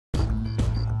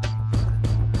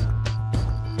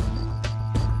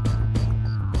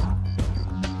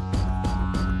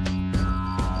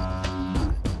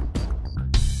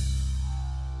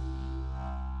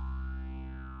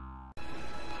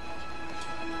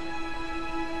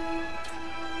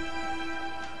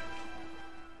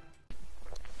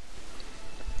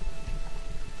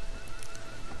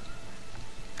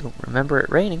Don't remember it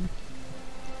raining.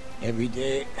 Every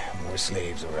day, more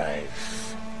slaves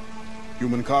arrive.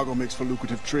 Human cargo makes for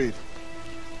lucrative trade.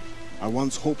 I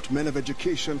once hoped men of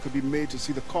education could be made to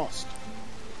see the cost.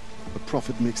 But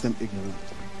profit makes them ignorant.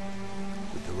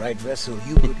 With the right vessel,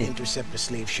 you could intercept the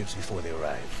slave ships before they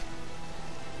arrive.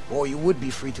 Or you would be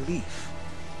free to leave.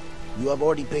 You have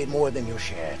already paid more than your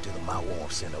share to the Mawon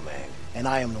Senomang, and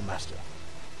I am no master.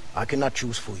 I cannot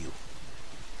choose for you.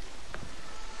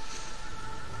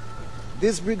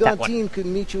 This brigantine could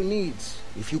meet your needs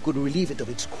if you could relieve it of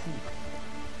its crew.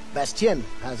 Bastien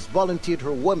has volunteered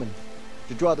her woman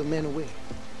to draw the men away.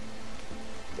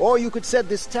 Or you could set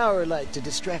this tower light to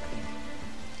distract them.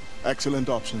 Excellent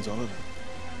options, all of them.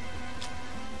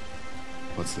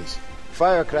 What's this?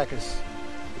 Firecrackers.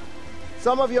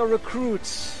 Some of your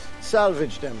recruits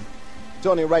salvaged them. It's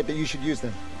only right that you should use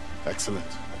them. Excellent.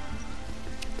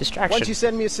 Distraction. Once you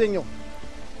send me a signal,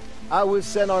 I will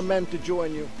send our men to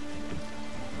join you.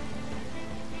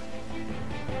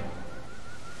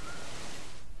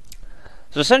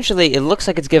 So essentially, it looks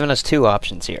like it's given us two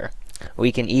options here.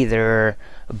 We can either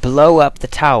blow up the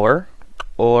tower,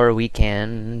 or we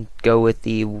can go with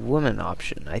the woman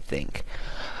option, I think.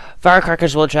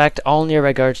 Firecrackers will attract all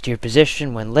nearby guards to your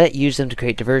position. When lit, use them to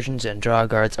create diversions and draw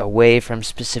guards away from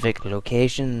specific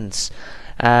locations.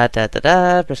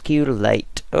 Press Q to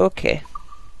light. Okay.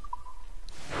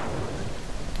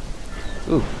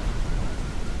 Ooh.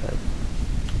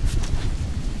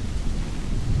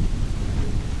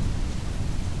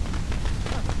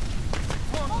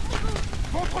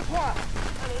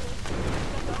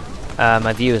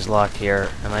 My view is locked here.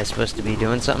 Am I supposed to be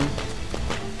doing something?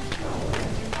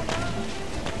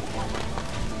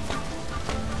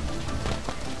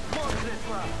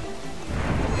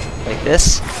 Like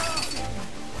this?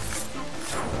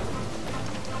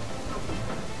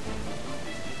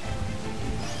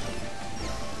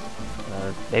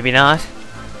 Maybe not.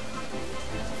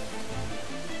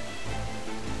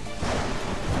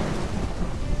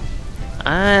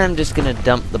 I'm just gonna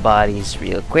dump the bodies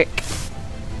real quick.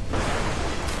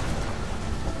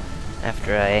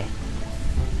 After I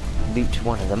loot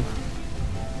one of them.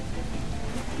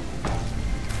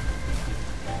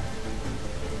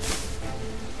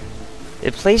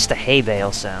 It plays the hay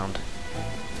bale sound.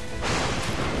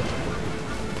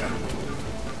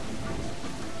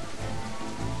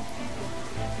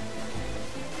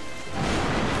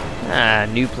 Ah,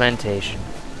 new plantation.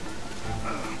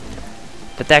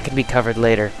 But that can be covered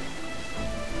later.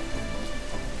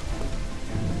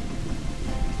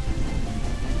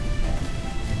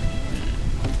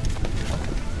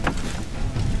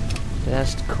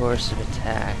 Best course of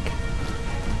attack.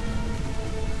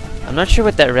 I'm not sure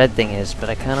what that red thing is, but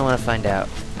I kind of want to find out.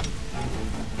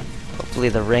 Hopefully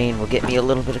the rain will get me a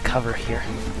little bit of cover here.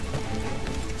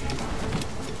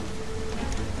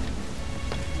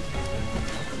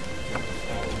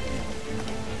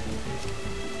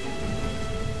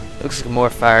 Looks like more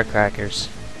firecrackers.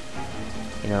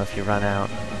 You know, if you run out.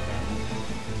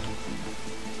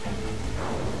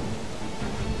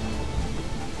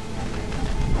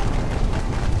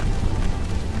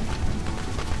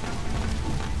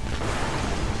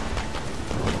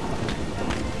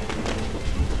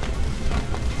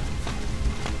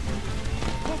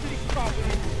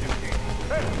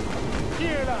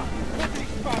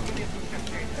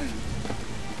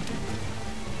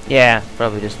 Yeah,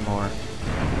 probably just more.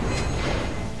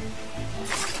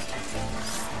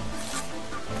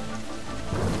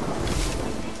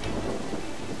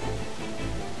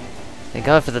 Thank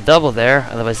God for the double there,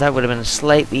 otherwise that would have been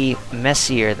slightly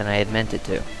messier than I had meant it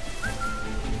to.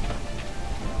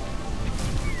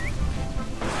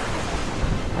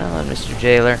 Hello, Mr.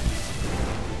 Jailer.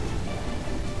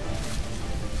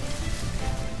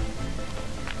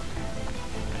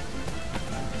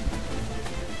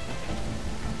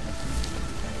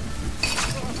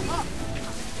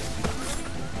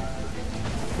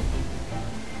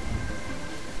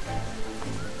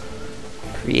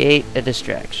 Create a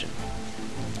distraction.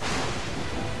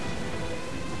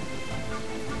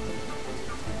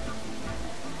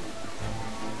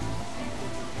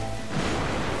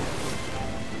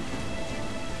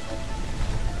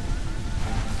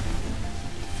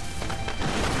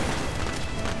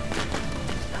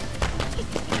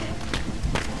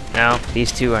 No,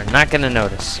 these two are not gonna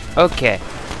notice. Okay.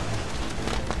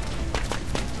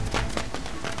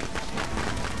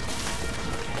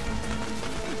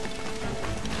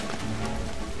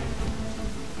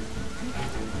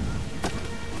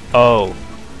 Oh.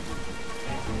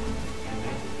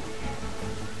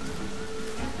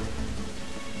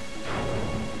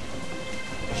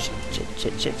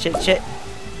 Shit.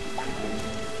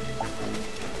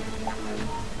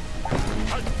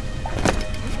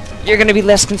 You're gonna be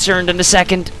less concerned in a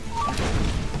second.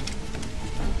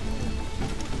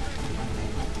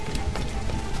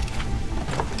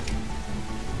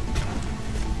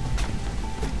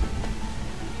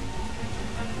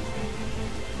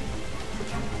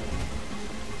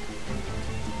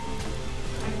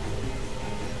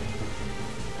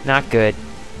 Not good.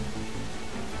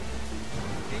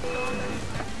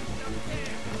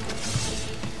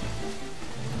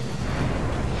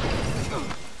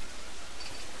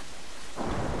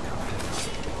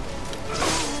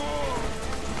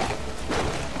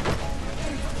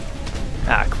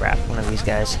 Ah, crap. One of these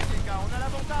guys.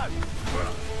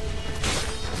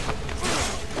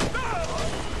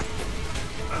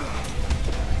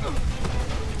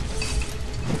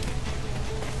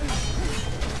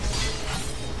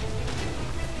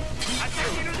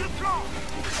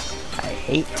 I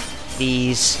hate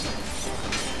these.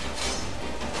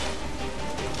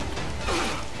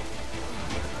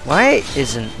 Why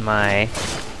isn't my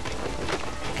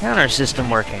counter system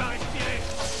working?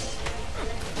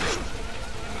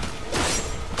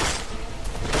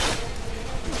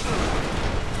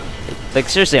 Like,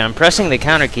 seriously, I'm pressing the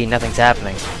counter key, nothing's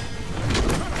happening.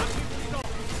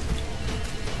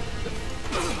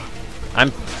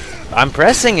 I'm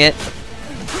pressing it.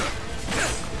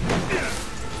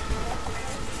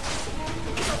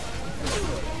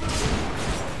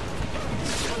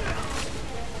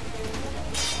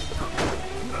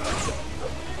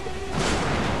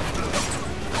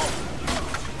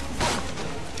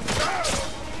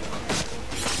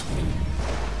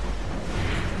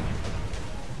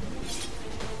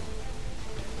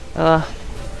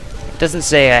 It doesn't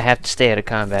say I have to stay out of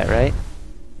combat, right?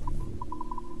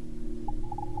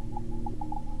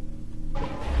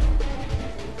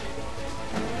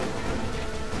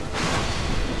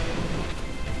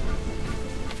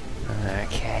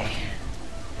 Okay.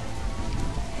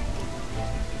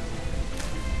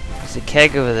 There's a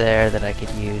keg over there that I could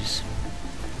use.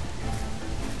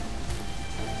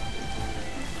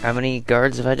 How many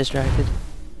guards have I distracted?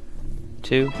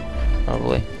 2?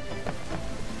 Probably.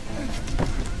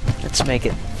 Let's make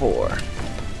it 4.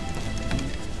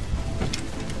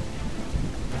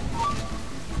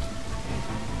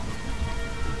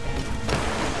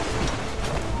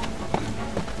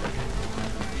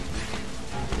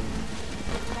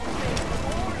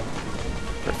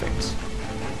 Perfect.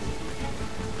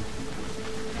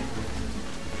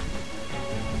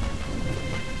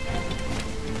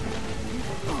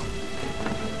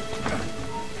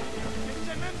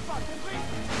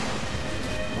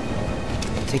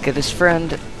 Take it as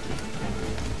friend.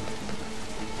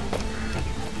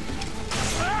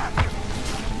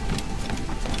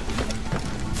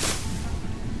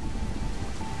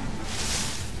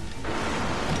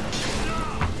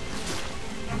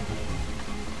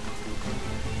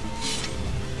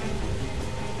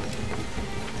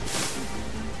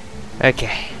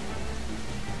 Okay.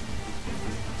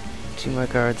 2 more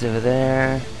guards over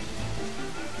there.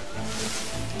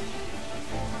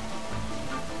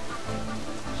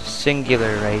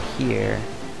 Singular right here.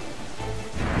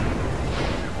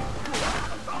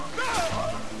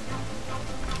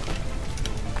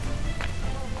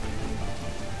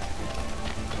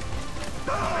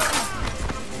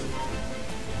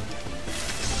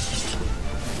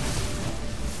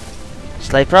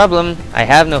 Slight problem. I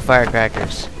have no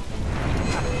firecrackers.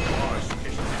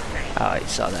 Oh, I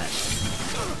saw that.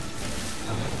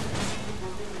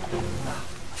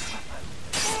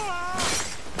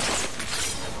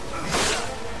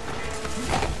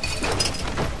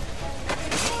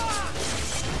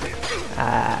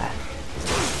 Ah.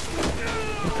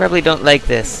 You probably don't like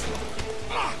this.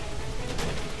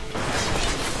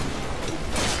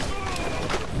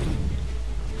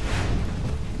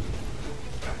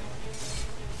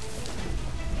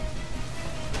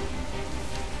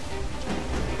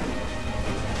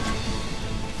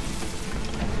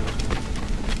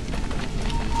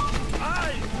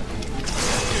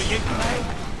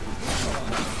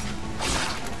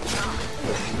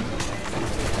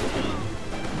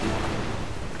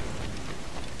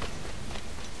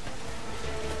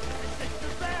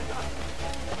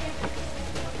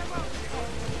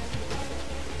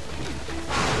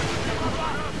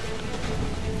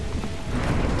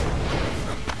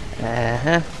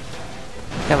 Uh-huh.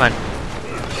 Come on.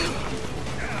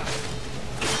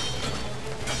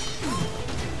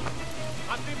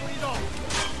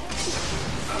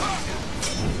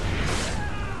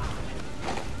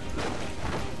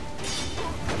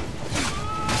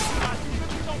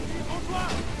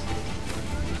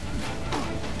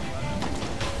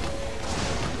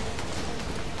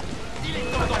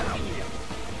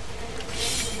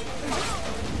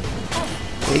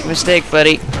 mistake,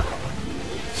 buddy.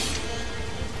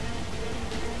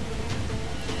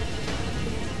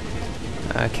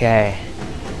 Okay.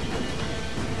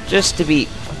 Just to be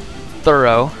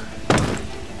thorough.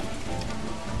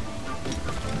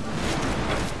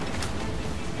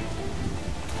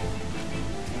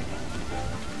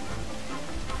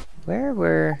 Where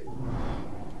were...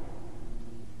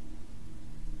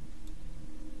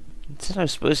 It said I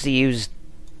was supposed to use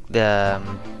the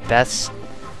best...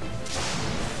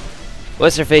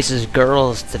 What's-her-face's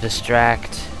girls to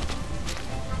distract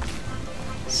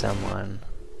someone.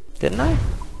 Didn't I?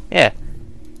 Yeah.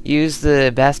 Use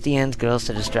the Bastien's girls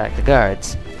to distract the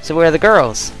guards. So where are the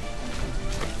girls?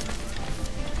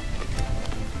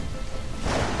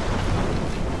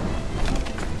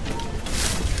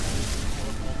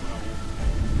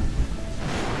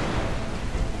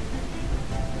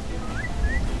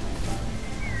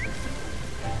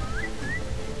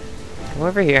 Come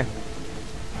over here.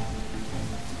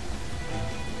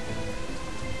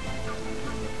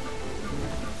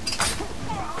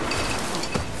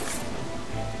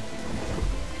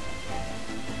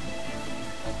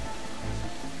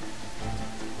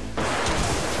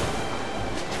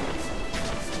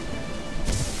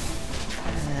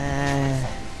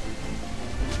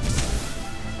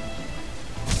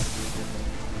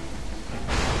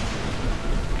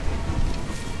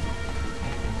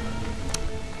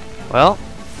 Well,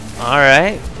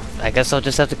 alright. I guess I'll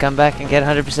just have to come back and get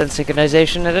 100%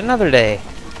 synchronization at another day.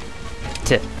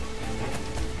 Tip.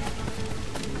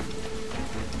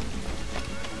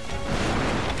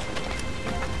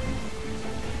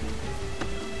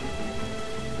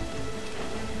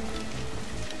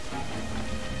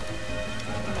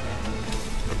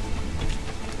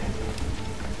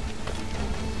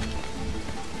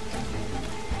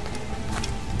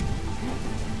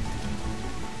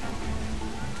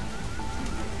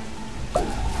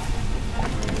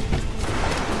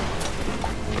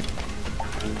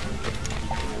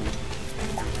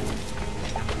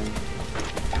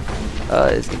 Oh,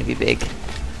 it's gonna be big.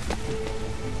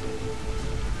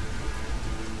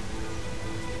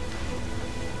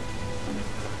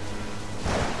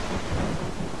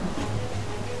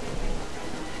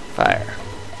 Fire.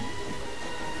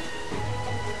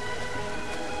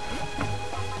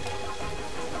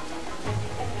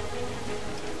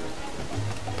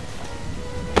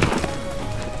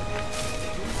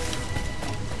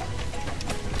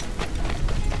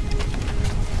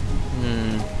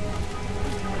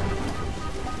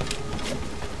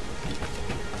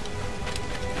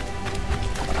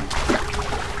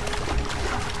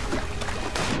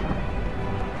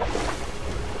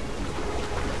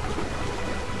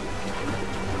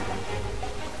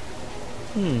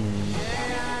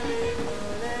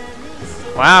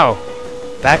 Wow.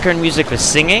 Background music with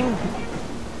singing?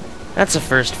 That's a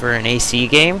first for an AC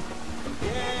game.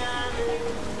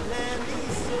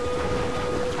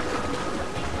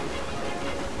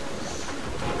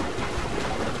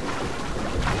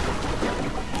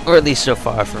 Or at least so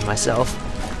far for myself.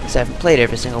 Because I haven't played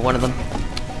every single one of them.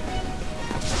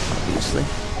 Obviously.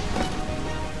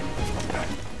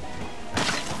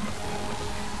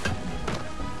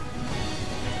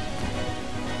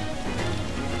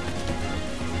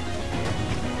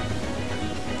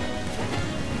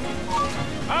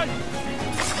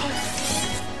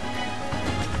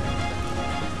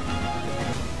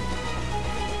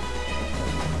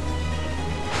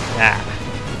 Ah.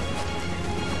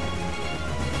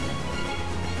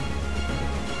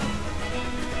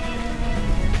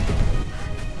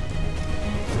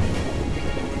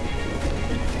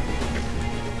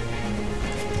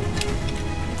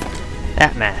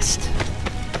 That mast.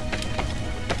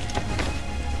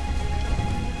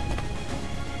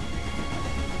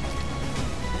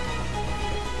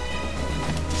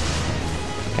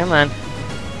 Come on.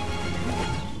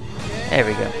 There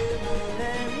we go.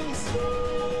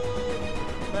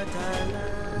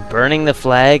 Burning the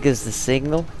flag is the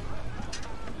signal?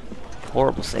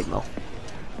 Horrible signal.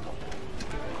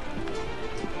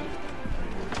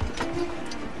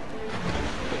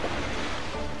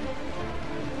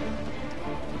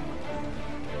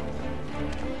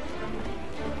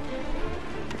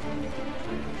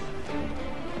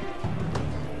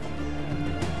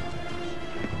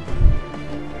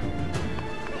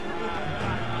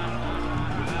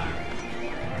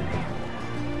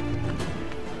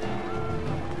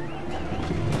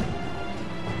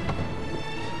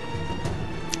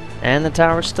 And the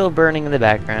tower's still burning in the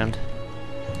background.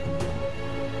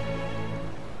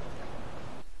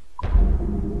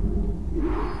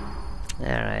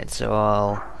 Alright, so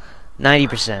I'll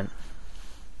 90%.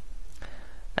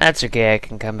 That's okay, I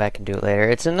can come back and do it later.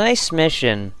 It's a nice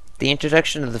mission. The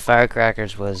introduction of the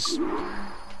firecrackers was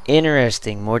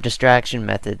interesting. More distraction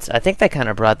methods. I think they kind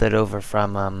of brought that over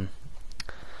from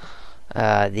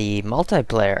the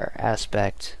multiplayer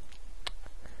aspect,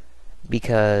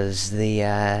 because the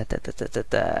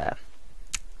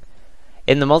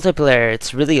in the multiplayer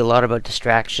it's really a lot about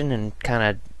distraction and kind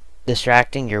of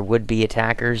distracting your would-be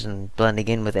attackers and blending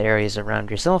in with areas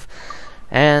around yourself,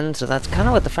 and so that's kind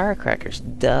of what the firecrackers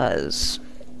does.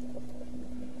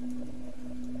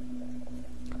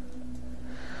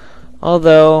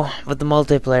 Although with the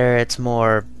multiplayer it's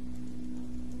more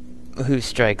who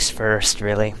strikes first,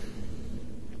 really.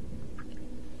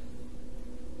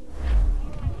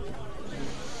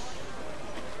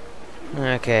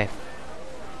 Okay.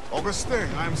 Augustin,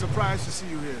 I am surprised to see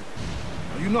you here.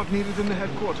 Are you not needed in the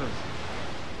headquarters?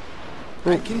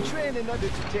 I can train in order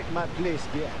to take my place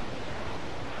there.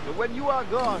 But when you are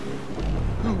gone,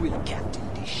 who will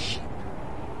captain this ship?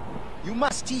 You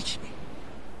must teach me.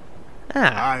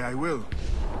 Ah. Aye, I will.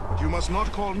 But you must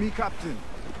not call me captain.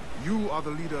 You are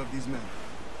the leader of these men.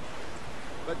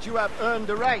 But you have earned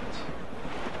the right.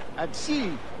 At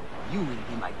sea, you will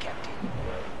be my captain.